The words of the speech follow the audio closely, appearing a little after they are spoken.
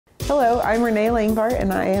Hello, I'm Renee Langbart,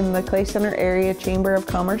 and I am the Clay Center Area Chamber of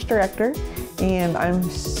Commerce Director. And I'm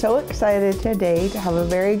so excited today to have a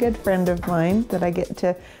very good friend of mine that I get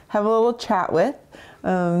to have a little chat with.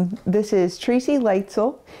 This is Tresy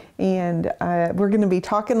Leitzel, and we're going to be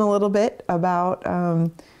talking a little bit about a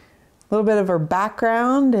little bit of her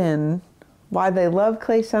background and why they love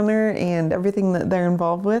Clay Center and everything that they're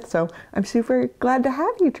involved with. So I'm super glad to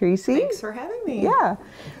have you, Tresy. Thanks for having me. Yeah.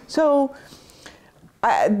 So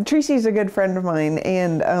Tresy's a good friend of mine,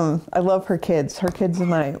 and I love her kids. Her kids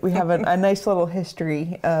and I, we have a nice little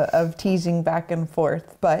history of teasing back and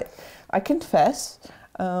forth. But I confess,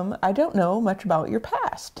 I don't know much about your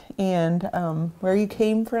past and where you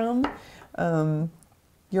came from,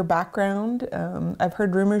 your background. I've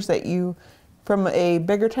heard rumors that you from a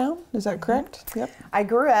bigger town. Is that correct? Mm-hmm. Yep. I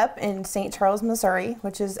grew up in St. Charles, Missouri,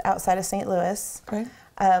 which is outside of St. Louis. Okay.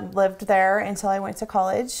 Lived there until I went to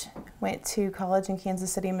college. Went to college in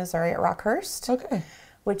Kansas City, Missouri at Rockhurst. Okay.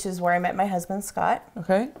 Which is where I met my husband, Scott.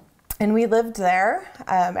 Okay. And we lived there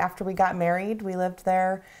after we got married. We lived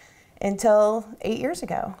there until 8 years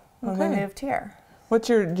ago when we moved here.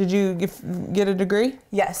 Did you get a degree?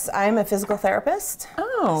 Yes, I'm a physical therapist.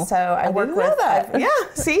 Oh, so I work didn't know that. Yeah,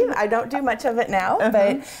 see, I don't do much of it now,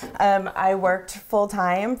 but I worked full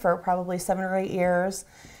time for probably 7 or 8 years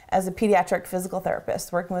as a pediatric physical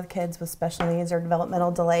therapist, working with kids with special needs or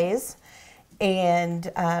developmental delays.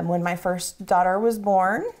 And when my first daughter was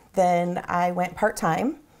born, then I went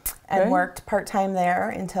part-time and worked part-time there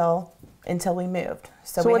until we moved.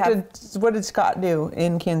 So what did Scott do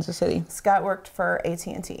in Kansas City? Scott worked for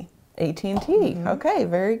AT&T. AT&T. Mm-hmm. Okay,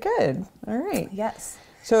 very good. All right. Yes.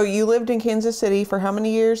 So you lived in Kansas City for how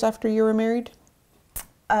many years after you were married?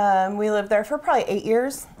 We lived there for probably 8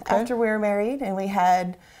 years after we were married, and we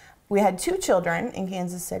had 2 children in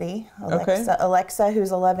Kansas City. Alexa,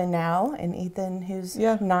 who's 11 now, and Ethan, who's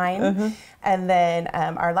 9. And then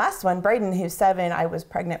our last one, Braden, who's 7, I was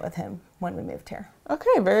pregnant with him when we moved here.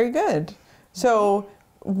 Okay, very good. So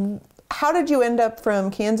how did you end up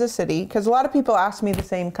from Kansas City? Because a lot of people ask me the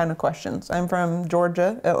same kind of questions. I'm from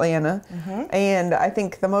Georgia, Atlanta, and I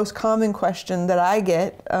think the most common question that I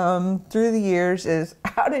get through the years is,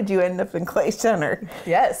 how did you end up in Clay Center?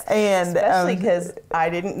 Yes, and especially because I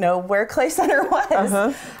didn't know where Clay Center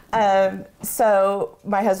was. So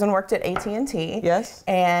my husband worked at AT&T. Yes.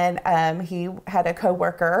 And he had a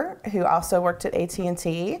coworker who also worked at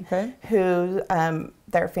AT&T, who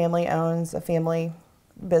their family owns a family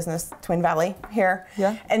business, Twin Valley here.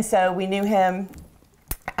 Yeah. And so we knew him,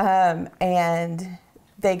 and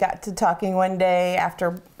they got to talking one day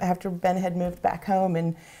after Ben had moved back home,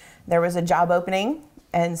 and there was a job opening.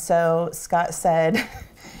 And so Scott said,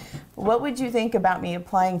 "What would you think about me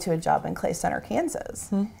applying to a job in Clay Center,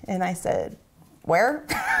 Kansas?" And I said, "Where?"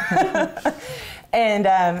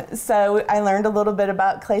 And so I learned a little bit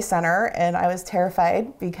about Clay Center, and I was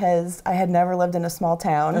terrified because I had never lived in a small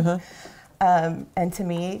town. And to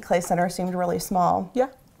me, Clay Center seemed really small. Yeah.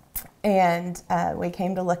 And we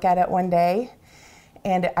came to look at it one day,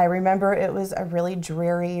 and I remember it was a really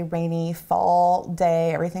dreary, rainy fall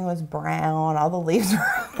day. Everything was brown, all the leaves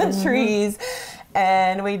were on the trees.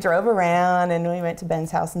 And we drove around, and we went to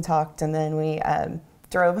Ben's house and talked, and then we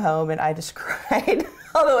drove home, and I just cried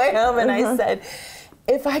all the way home, and I said,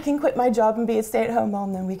 "If I can quit my job and be a stay-at-home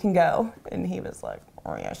mom, then we can go." And he was like,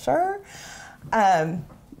 "Are you sure?"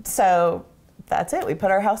 So that's it. We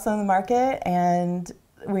put our house on the market, and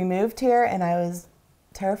we moved here, and I was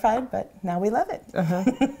terrified, but now we love it.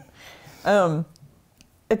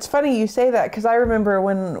 It's funny you say that, because I remember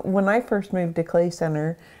when I first moved to Clay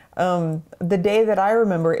Center, the day that I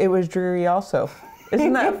remember, it was dreary also.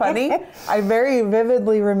 Isn't that funny? I very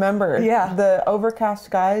vividly remember the overcast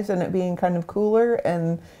skies and it being kind of cooler.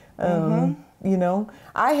 And, you know,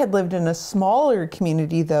 I had lived in a smaller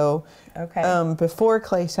community, though, before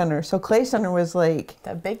Clay Center. So Clay Center was like...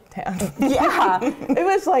 the big town. Yeah. It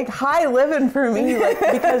was like high living for me,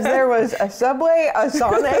 because there was a Subway, a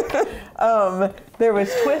Sonic, there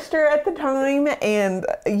was Twister at the time, and,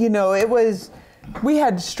 you know, it was... we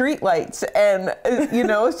had street lights, and you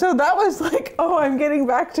know, so that was like, oh, I'm getting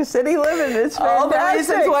back to city living. It's fantastic. All the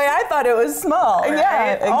reasons why I thought it was small. Right?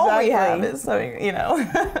 Yeah, exactly. All we have is, so, you know.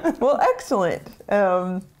 Well, excellent.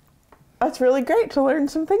 That's really great to learn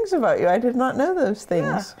some things about you. I did not know those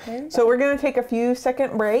things. Yeah, so we're going to take a few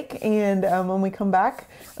second break, and when we come back,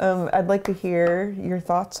 I'd like to hear your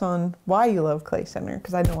thoughts on why you love Clay Center,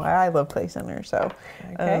 because I know why I love Clay Center. So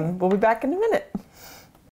we'll be back in a minute.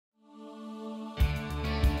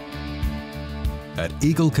 At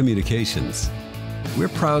Eagle Communications, we're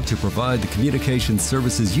proud to provide the communications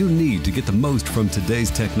services you need to get the most from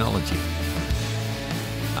today's technology.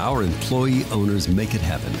 Our employee owners make it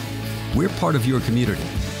happen. We're part of your community,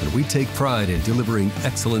 and we take pride in delivering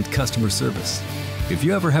excellent customer service. If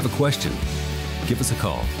you ever have a question, give us a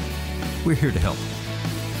call. We're here to help.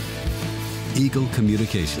 Eagle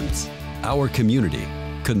Communications, our community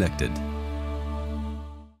connected.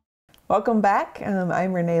 Welcome back.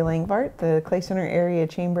 I'm Renee Langbart, the Clay Center Area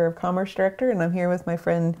Chamber of Commerce Director, and I'm here with my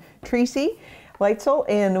friend Tresy Leitzel,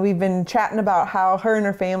 and we've been chatting about how her and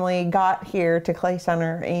her family got here to Clay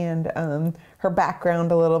Center and her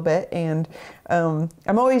background a little bit. And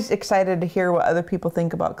I'm always excited to hear what other people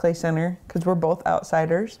think about Clay Center because we're both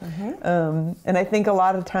outsiders. And I think a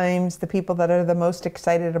lot of times the people that are the most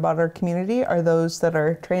excited about our community are those that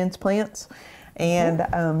are transplants.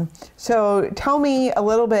 And so tell me a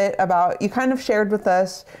little bit about, you kind of shared with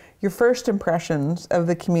us your first impressions of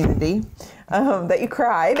the community, that you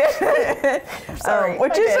cried. Sorry,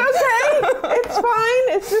 which is okay. It's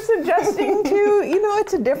fine. It's just adjusting to,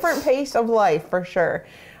 it's a different pace of life for sure.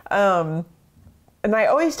 And I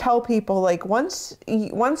always tell people, like, once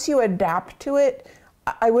you adapt to it,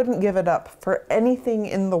 I wouldn't give it up for anything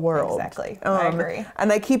in the world. Exactly. I agree.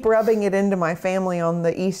 And I keep rubbing it into my family on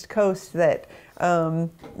the East Coast that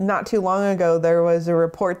not too long ago there was a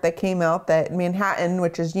report that came out that Manhattan,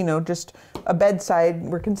 which is, just a bedside,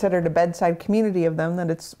 we're considered a bedside community of them,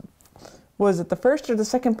 that was it the first or the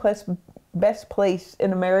second best place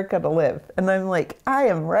in America to live? And I'm like, I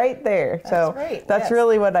am right there. So that's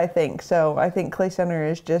really what I think. So I think Clay Center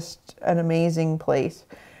is just an amazing place.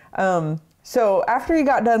 So after you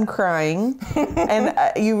got done crying and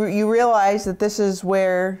you realized that this is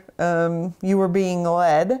where you were being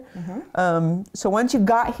led. So once you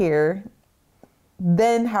got here,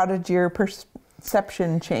 then how did your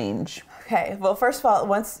perception change? Okay, well, first of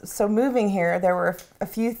all, moving here, there were a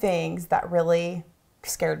few things that really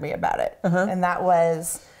scared me about it. And that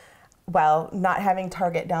was, not having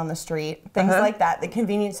Target down the street, things like that, the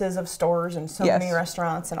conveniences of stores and so many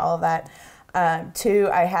restaurants and all of that. Two,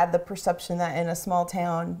 I had the perception that in a small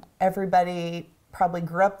town, everybody probably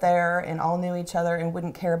grew up there and all knew each other and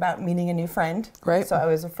wouldn't care about meeting a new friend. Right. So I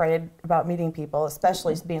was afraid about meeting people,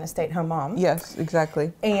 especially being a stay-at-home mom. Yes,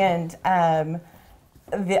 exactly. And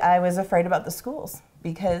I was afraid about the schools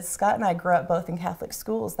because Scott and I grew up both in Catholic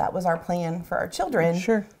schools. That was our plan for our children.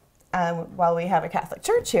 Sure. While we have a Catholic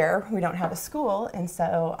church here, we don't have a school. And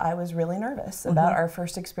so I was really nervous about our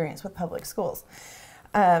first experience with public schools.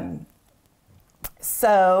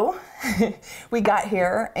 So we got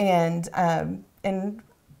here and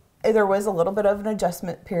there was a little bit of an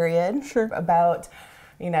adjustment period about,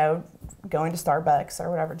 going to Starbucks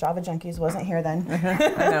or whatever. Java Junkies wasn't here then.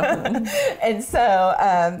 I know. And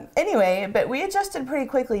so anyway, but we adjusted pretty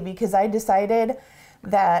quickly because I decided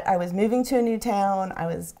that I was moving to a new town, I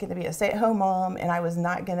was going to be a stay-at-home mom, and I was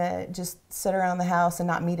not going to just sit around the house and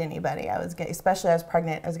not meet anybody. Especially I was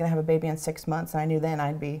pregnant, I was going to have a baby in 6 months, and I knew then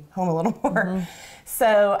I'd be home a little more.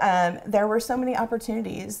 So there were so many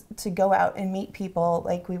opportunities to go out and meet people.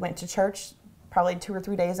 Like we went to church probably 2 or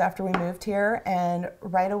 3 days after we moved here, and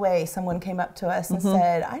right away someone came up to us and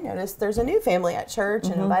said, I noticed there's a new family at church,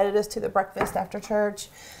 and invited us to the breakfast after church.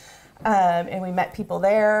 And we met people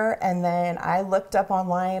there, and then I looked up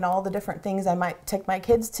online all the different things I might take my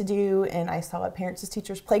kids to do, and I saw a Parents as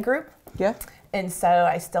Teachers play group. Yeah. And so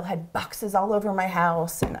I still had boxes all over my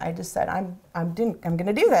house, and I just said, I'm going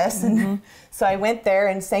to do this. And so I went there,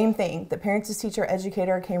 and same thing. The Parents as Teacher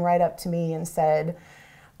educator came right up to me and said,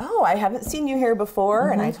 oh, I haven't seen you here before.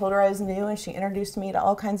 And I told her I was new, and she introduced me to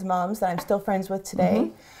all kinds of moms that I'm still friends with today.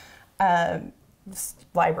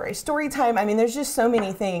 Library story time. I mean, there's just so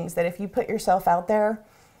many things that if you put yourself out there,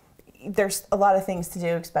 there's a lot of things to do,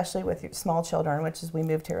 especially with your small children, which is we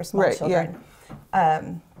moved here with small children.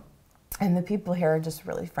 And the people here are just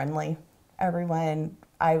really friendly. Everyone,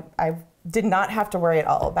 I did not have to worry at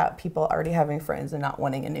all about people already having friends and not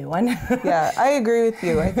wanting a new one. Yeah, I agree with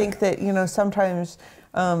you. I think that, sometimes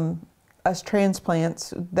us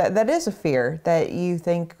transplants, that is a fear that you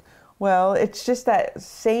think, well, it's just that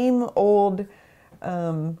same old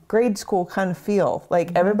grade school kind of feel.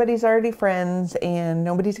 Like everybody's already friends and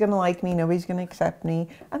nobody's going to like me, nobody's going to accept me.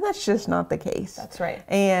 And that's just not the case. That's right.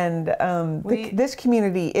 And this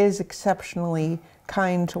community is exceptionally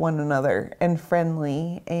kind to one another and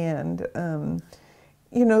friendly. And,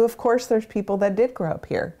 of course, there's people that did grow up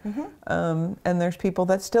here. And there's people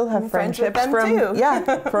that still have friendships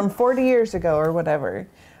from 40 years ago or whatever.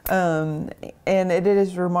 And it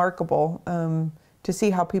is remarkable to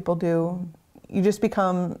see how people do. You just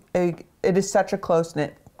become it is such a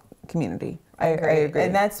close-knit community. I agree.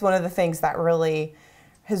 And that's one of the things that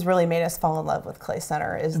has really made us fall in love with Clay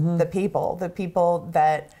Center is the people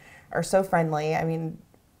that are so friendly. I mean,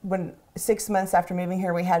 when 6 months after moving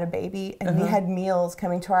here, we had a baby, and we had meals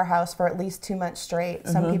coming to our house for at least 2 months straight.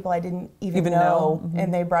 Some people I didn't even know,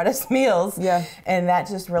 and they brought us meals. Yeah. And that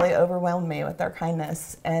just really overwhelmed me with their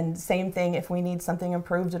kindness. And same thing, if we need something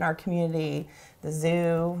improved in our community, the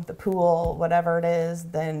zoo, the pool, whatever it is,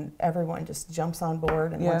 then everyone just jumps on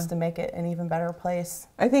board and wants to make it an even better place.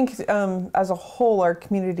 I think as a whole, our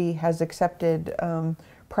community has accepted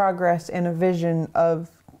progress and a vision of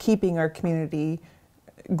keeping our community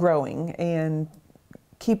growing and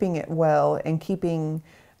keeping it well and keeping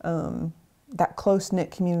that close-knit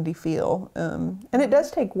community feel. And it does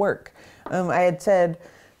take work. I had said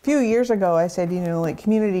a few years ago, I said, like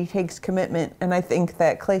community takes commitment, and I think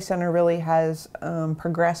that Clay Center really has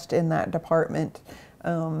progressed in that department.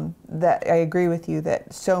 That I agree with you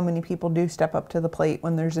that so many people do step up to the plate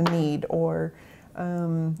when there's a need or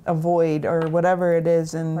a void or whatever it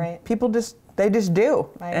is, and people just do.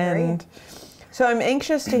 I agree. And so I'm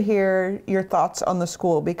anxious to hear your thoughts on the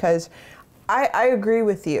school, because I agree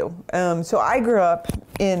with you. So I grew up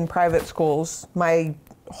in private schools my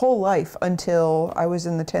whole life until I was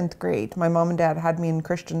in the 10th grade. My mom and dad had me in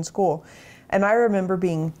Christian school, and I remember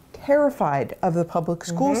being terrified of the public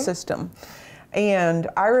school system. And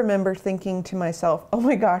I remember thinking to myself, oh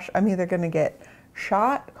my gosh, I'm either going to get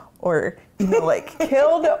shot or like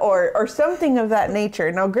killed or something of that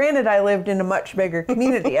nature. Now, granted, I lived in a much bigger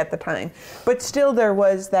community at the time, but still there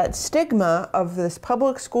was that stigma of this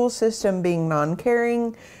public school system being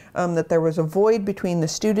non-caring, that there was a void between the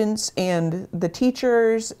students and the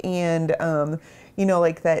teachers, and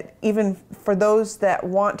like that even for those that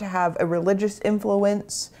want to have a religious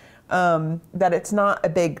influence, that it's not a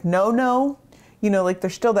big no-no. Like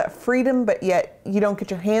there's still that freedom, but yet you don't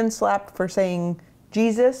get your hand slapped for saying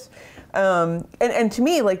Jesus. And to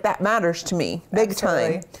me, like that matters to me big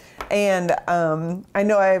time. And I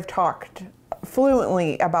know I've talked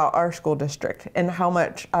fluently about our school district and how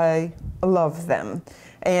much I love them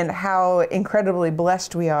and how incredibly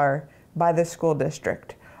blessed we are by this school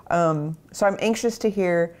district. So I'm anxious to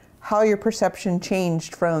hear how your perception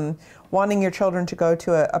changed from wanting your children to go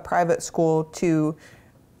to a private school to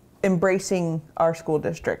embracing our school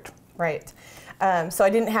district. Right. So I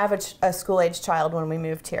didn't have a school-age child when we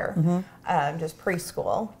moved here, just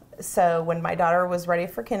preschool. So when my daughter was ready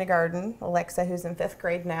for kindergarten, Alexa, who's in 5th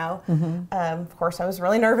grade now, of course I was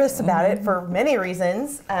really nervous about it for many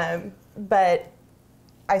reasons, but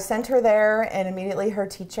I sent her there, and immediately her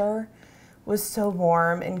teacher was so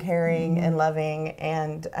warm and caring and loving,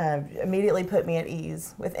 and immediately put me at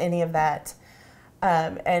ease with any of that.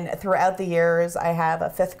 And throughout the years, I have a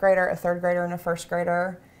 5th grader, a 3rd grader, and a 1st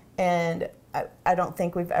grader, and I don't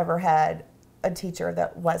think we've ever had a teacher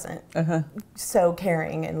that wasn't so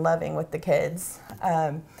caring and loving with the kids.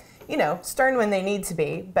 Stern when they need to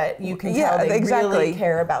be, but you can tell they really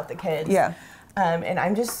care about the kids. Yeah. And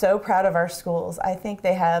I'm just so proud of our schools. I think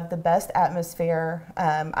they have the best atmosphere.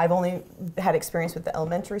 I've only had experience with the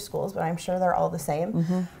elementary schools, but I'm sure they're all the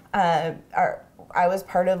same. I was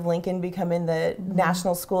part of Lincoln becoming the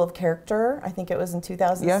National School of Character. I think it was in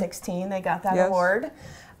 2016 they got that award.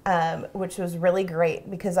 Which was really great,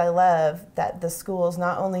 because I love that the schools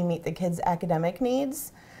not only meet the kids' academic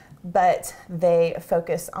needs, but they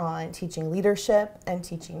focus on teaching leadership and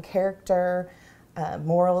teaching character,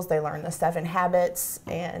 morals. They learn the 7 habits,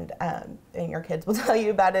 and your kids will tell you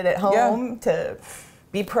about it at home, to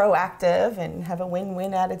be proactive and have a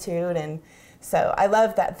win-win attitude. And so I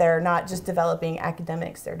love that they're not just developing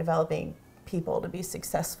academics, they're developing people to be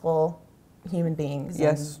successful human beings,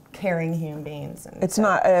 and caring human beings. And it's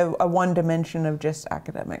not a one dimension of just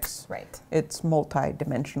academics. Right. It's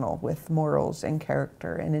multi-dimensional with morals and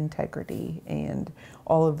character and integrity and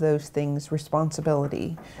all of those things,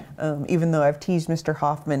 responsibility. Even though I've teased Mr.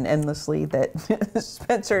 Hoffman endlessly that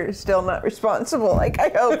Spencer is still not responsible, like I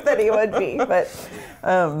hope that he would be. But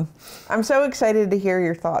I'm so excited to hear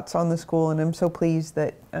your thoughts on the school, and I'm so pleased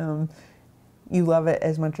that you love it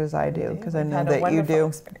as much as I do, because I know that you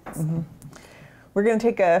do. We're going to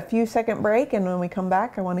take a few second break, and when we come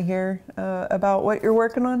back, I want to hear about what you're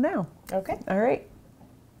working on now. Okay. All right.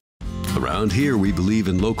 Around here, we believe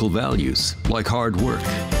in local values like hard work,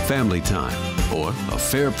 family time, or a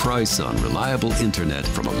fair price on reliable internet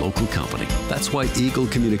from a local company. That's why Eagle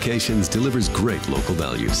Communications delivers great local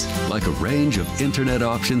values, like a range of internet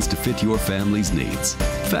options to fit your family's needs.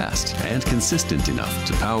 Fast and consistent enough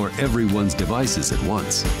to power everyone's devices at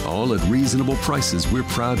once. All at reasonable prices we're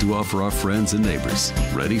proud to offer our friends and neighbors.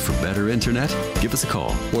 Ready for better internet? Give us a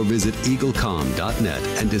call or visit eaglecom.net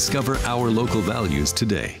and discover our local values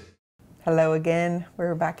today. Hello again.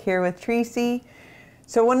 We're back here with Tresy.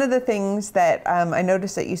 So one of the things that I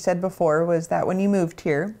noticed that you said before was that when you moved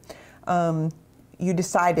here, you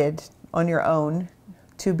decided on your own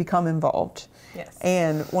to become involved. Yes.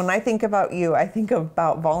 And when I think about you, I think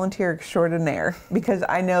about volunteer extraordinaire, because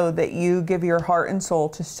I know that you give your heart and soul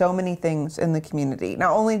to so many things in the community,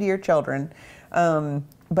 not only to your children,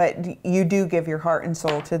 but you do give your heart and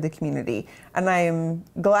soul to the community. And I am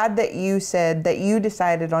glad that you said that you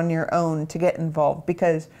decided on your own to get involved,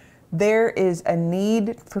 because there is a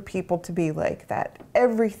need for people to be like that.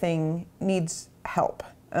 Everything needs help,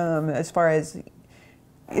 as far as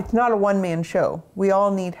it's not a one-man show. We all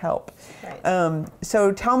need help. Right.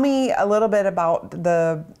 So tell me a little bit about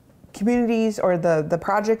the communities or the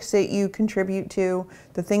projects that you contribute to,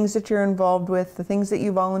 the things that you're involved with, the things that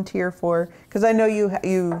you volunteer for, because I know you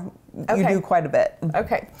do quite a bit.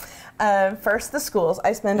 Okay. First, the schools.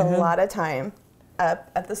 I spend a lot of time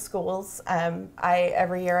up at the schools.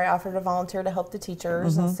 Every year I offer to volunteer to help the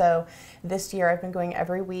teachers, and so this year I've been going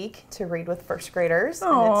every week to read with first graders.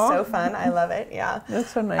 Aww. And it's so fun. I love it. Yeah,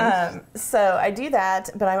 that's so nice. So I do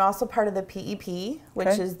that, but I'm also part of the PEP,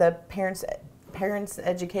 which is the Parents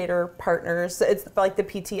Educator Partners. It's like the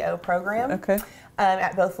PTO program. Okay.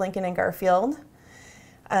 At both Lincoln and Garfield.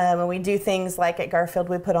 And we do things like at Garfield,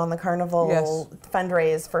 we put on the carnival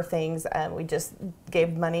fundraise for things. We just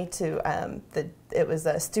gave money to it was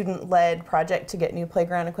a student-led project to get new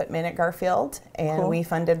playground equipment at Garfield, and we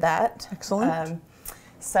funded that. Excellent.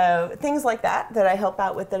 So things like that I help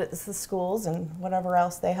out with at the schools and whatever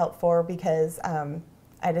else they help for, because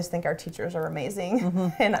I just think our teachers are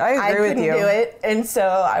amazing, and I couldn't do it, and so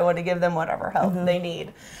I want to give them whatever help they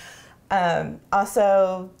need.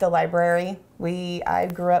 Also, the library. I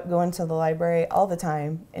grew up going to the library all the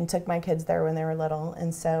time and took my kids there when they were little,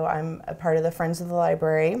 and so I'm a part of the Friends of the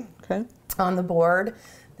Library. Okay. On the board.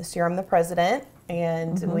 This year I'm the president,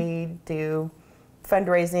 and we do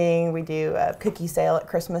fundraising. We do a cookie sale at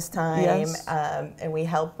Christmas time, and we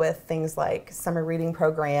help with things like summer reading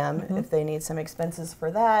program if they need some expenses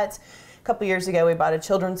for that. A couple years ago, we bought a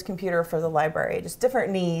children's computer for the library, just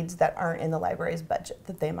different needs that aren't in the library's budget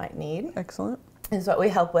that they might need. Excellent. Is what we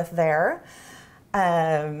help with there.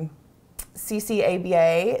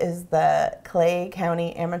 CCABA is the Clay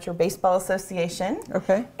County Amateur Baseball Association.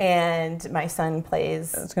 Okay. And my son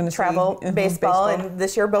plays travel baseball, and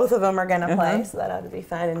this year both of them are going to play, so that ought to be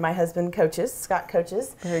fun. And my husband coaches, Scott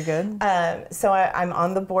coaches. Very good. So I'm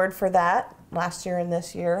on the board for that last year and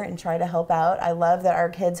this year and try to help out. I love that our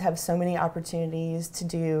kids have so many opportunities to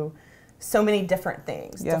do so many different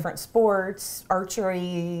things, different sports,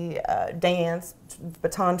 archery, dance,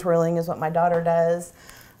 baton twirling is what my daughter does.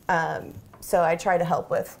 So I try to help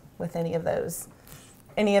with any of those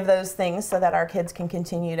things so that our kids can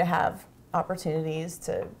continue to have opportunities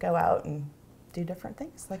to go out and do different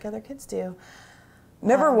things like other kids do.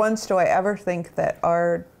 Never once do I ever think that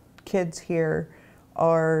our kids here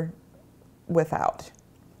are without.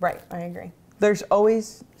 Right, I agree. There's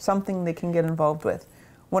always something they can get involved with.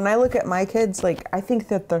 When I look at my kids, I think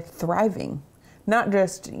that they're thriving. Not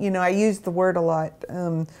just, I use the word a lot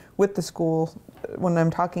with the school when I'm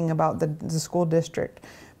talking about the school district.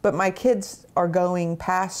 But my kids are going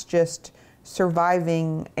past just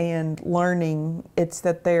surviving and learning. It's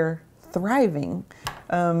that they're thriving.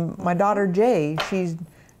 My daughter Jay, she's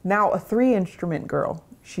now a 3-instrument girl.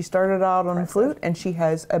 She started out on flute, and she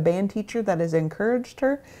has a band teacher that has encouraged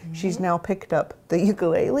her. She's now picked up the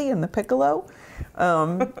ukulele and the piccolo,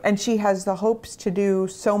 and she has the hopes to do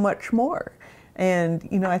so much more. And,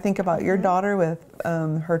 I think about your daughter with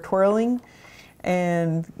her twirling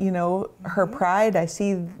and, her pride. I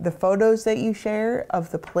see the photos that you share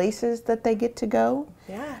of the places that they get to go.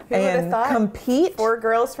 Yeah, who would have thought compete. 4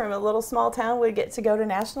 girls from a little small town would get to go to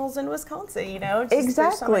nationals in Wisconsin, Just, exactly.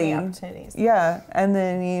 There's so many opportunities. Yeah, and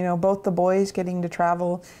then, both the boys getting to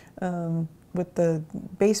travel with the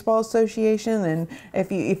baseball association. And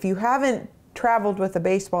if you haven't traveled with a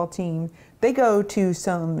baseball team, they go to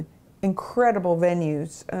some incredible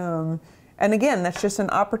venues. And again, that's just an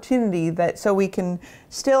opportunity so we can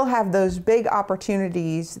still have those big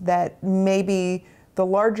opportunities that maybe the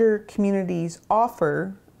larger communities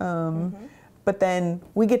offer, but then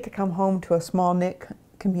we get to come home to a small knit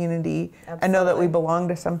community and know that we belong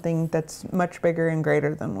to something that's much bigger and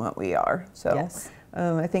greater than what we are. So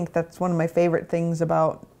I think that's one of my favorite things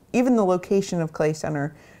about even the location of Clay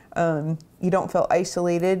Center. You don't feel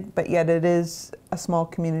isolated, but yet it is a small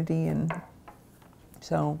community. And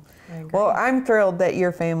so, well, I'm thrilled that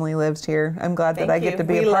your family lives here. I'm glad that I get to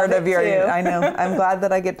be a part of your, I know, I'm glad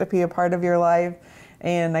that I get to be a part of your life.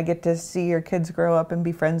 and I get to see your kids grow up and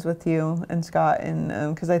be friends with you and Scott,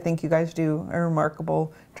 and because I think you guys do a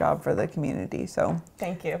remarkable job for the community. So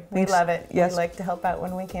thank you. We love it. Yes. We like to help out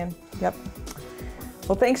when we can. Yep.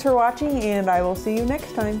 Well, thanks for watching, and I will see you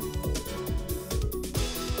next time.